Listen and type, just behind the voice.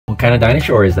kind of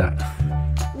dinosaur is that?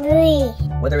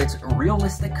 Whether it's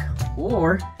realistic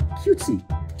or cutesy.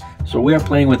 So we are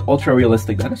playing with ultra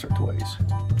realistic dinosaur toys.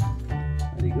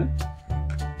 Very good.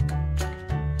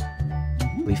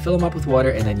 We fill them up with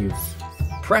water and then you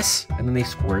press and then they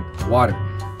squirt water.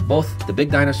 Both the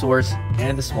big dinosaurs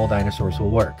and the small dinosaurs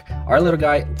will work. Our little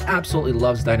guy absolutely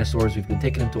loves dinosaurs. We've been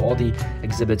taking him to all the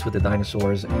exhibits with the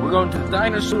dinosaurs. We're going to the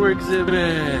dinosaur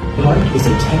exhibit. Park is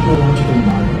a technological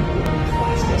monument with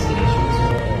class destinations.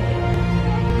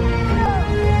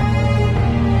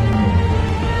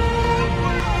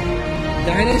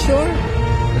 Dinosaur?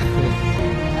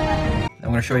 I'm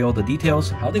going to show you all the details,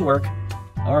 how they work,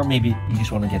 or maybe you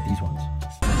just want to get these ones.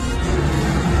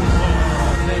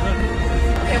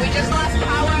 Okay, we just lost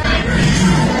power.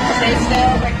 Stay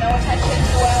still, bring no attention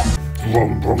to us.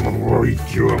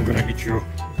 I'm gonna get you.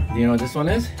 Do you know what this one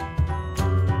is?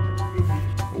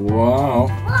 Wow.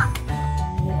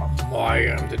 I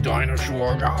am the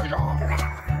dinosaur.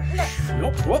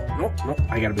 Nope.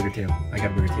 I got a bigger tail.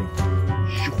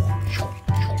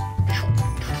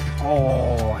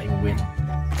 Oh, I win.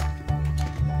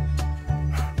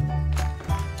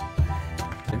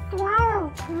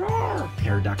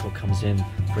 Pterodactyl comes in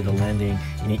for the landing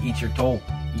and he eats your toe.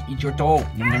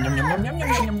 And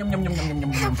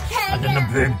then the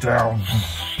big tail.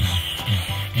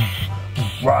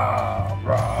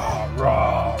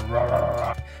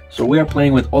 So we are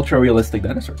playing with ultra realistic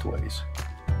dinosaur toys.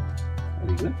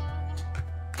 Very good.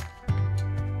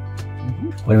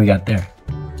 What do we got there?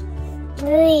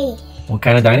 What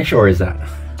kind of dinosaur is that?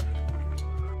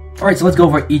 Alright, so let's go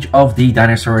over each of the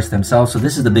dinosaurs themselves. So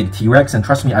this is the big T-Rex, and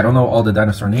trust me, I don't know all the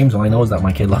dinosaur names. All I know is that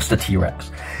my kid loves the T-Rex.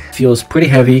 Feels pretty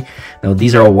heavy. Now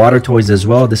these are all water toys as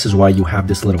well. This is why you have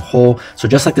this little hole. So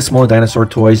just like the small dinosaur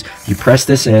toys, you press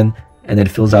this in and then it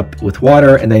fills up with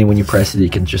water, and then when you press it, you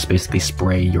can just basically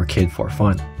spray your kid for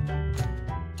fun.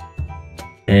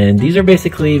 And these are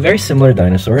basically very similar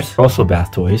dinosaurs, also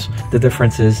bath toys. The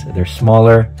difference is they're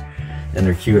smaller and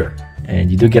they're cuter.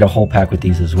 And you do get a whole pack with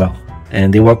these as well.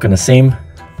 And they work on the same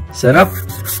setup.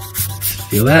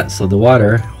 Feel that? So the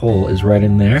water hole is right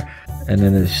in there. And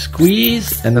then they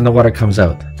squeeze and then the water comes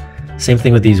out. Same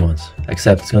thing with these ones,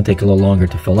 except it's gonna take a little longer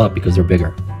to fill up because they're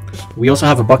bigger. We also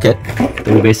have a bucket that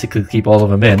we basically keep all of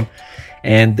them in.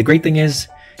 And the great thing is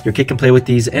your kid can play with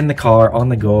these in the car, on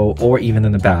the go, or even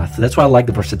in the bath. So that's why I like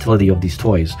the versatility of these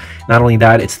toys. Not only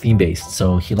that, it's theme-based.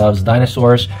 So he loves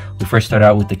dinosaurs. We first started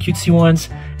out with the cutesy ones,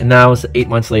 and now it's 8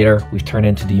 months later, we've turned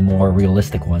into the more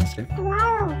realistic ones.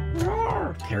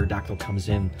 Pterodactyl comes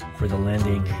in for the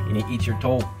landing, and he eats your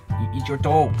toe. And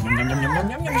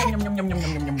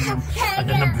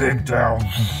then the big tail.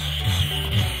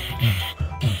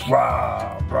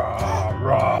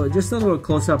 So just a little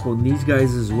close-up on these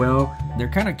guys as well. They're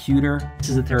kind of cuter. This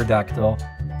is a pterodactyl.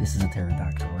 This is a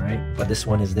pterodactyl, right? But this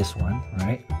one is this one,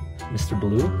 right? Mr.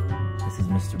 Blue. This is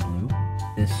Mr. Blue.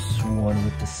 This one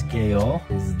with the scale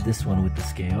is this one with the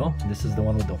scale. This is the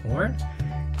one with the horn.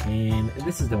 And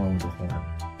this is the one with the horn.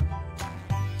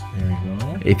 There we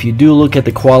go. If you do look at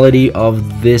the quality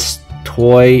of this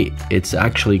toy, it's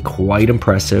actually quite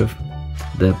impressive.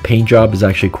 The paint job is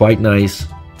actually quite nice.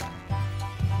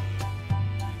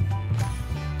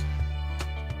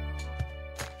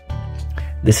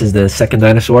 This is the second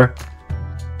dinosaur.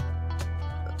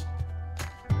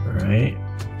 Alright.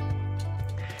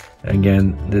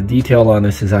 Again, the detail on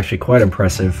this is actually quite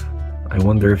impressive. I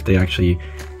wonder if they actually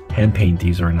hand paint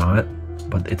these or not.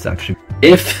 But it's actually...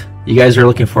 If you guys are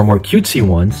looking for more cutesy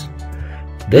ones,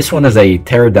 this one is a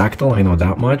pterodactyl, I know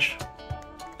that much.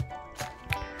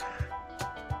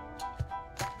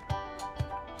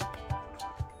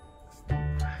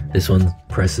 This one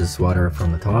presses water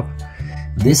from the top.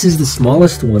 This is the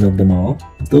smallest one of them all.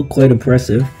 Still quite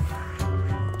impressive.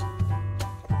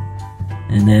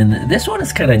 And then this one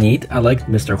is kind of neat. I like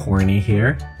Mr. Horny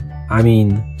here. I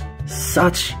mean,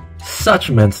 such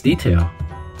immense detail.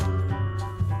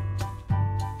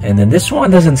 And then this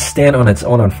one doesn't stand on its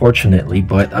own, unfortunately,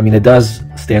 but I mean, it does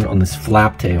stand on this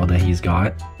flap tail that he's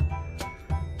got.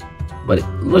 But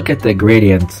look at the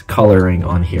gradient coloring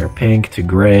on here, pink to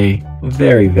gray.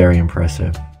 Very, very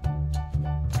impressive.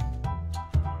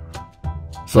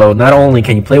 So not only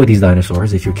can you play with these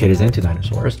dinosaurs, if your kid is into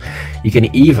dinosaurs, you can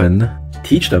even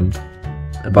teach them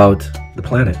about the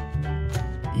planet.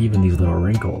 Even these little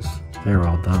wrinkles, very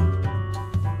well done.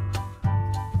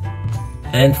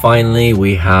 And finally,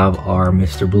 we have our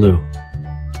Mr. Blue.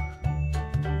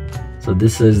 So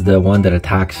this is the one that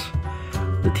attacks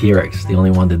the T-Rex, the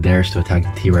only one that dares to attack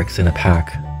the T-Rex in a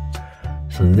pack.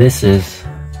 So this is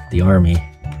the army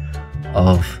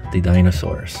of the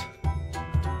dinosaurs.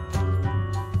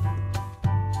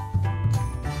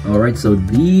 Alright, so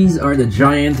these are the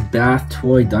giant bath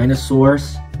toy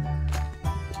dinosaurs.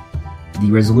 The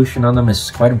resolution on them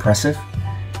is quite impressive.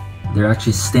 They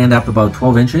actually stand up about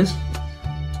 12 inches.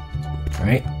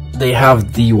 Right? They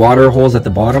have the water holes at the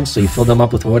bottom, so you fill them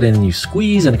up with water and you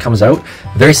squeeze and it comes out.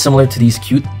 Very similar to these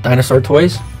cute dinosaur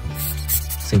toys.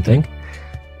 Same thing.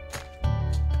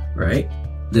 Right?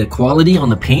 The quality on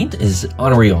the paint is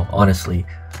unreal, honestly.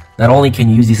 Not only can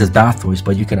you use these as bath toys,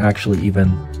 but you can actually even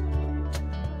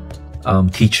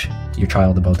teach your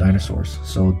child about dinosaurs.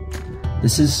 So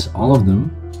this is all of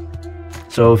them.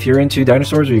 So if you're into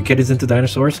dinosaurs or your kid is into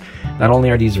dinosaurs, not only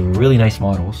are these really nice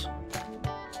models,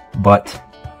 but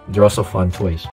they're also fun toys.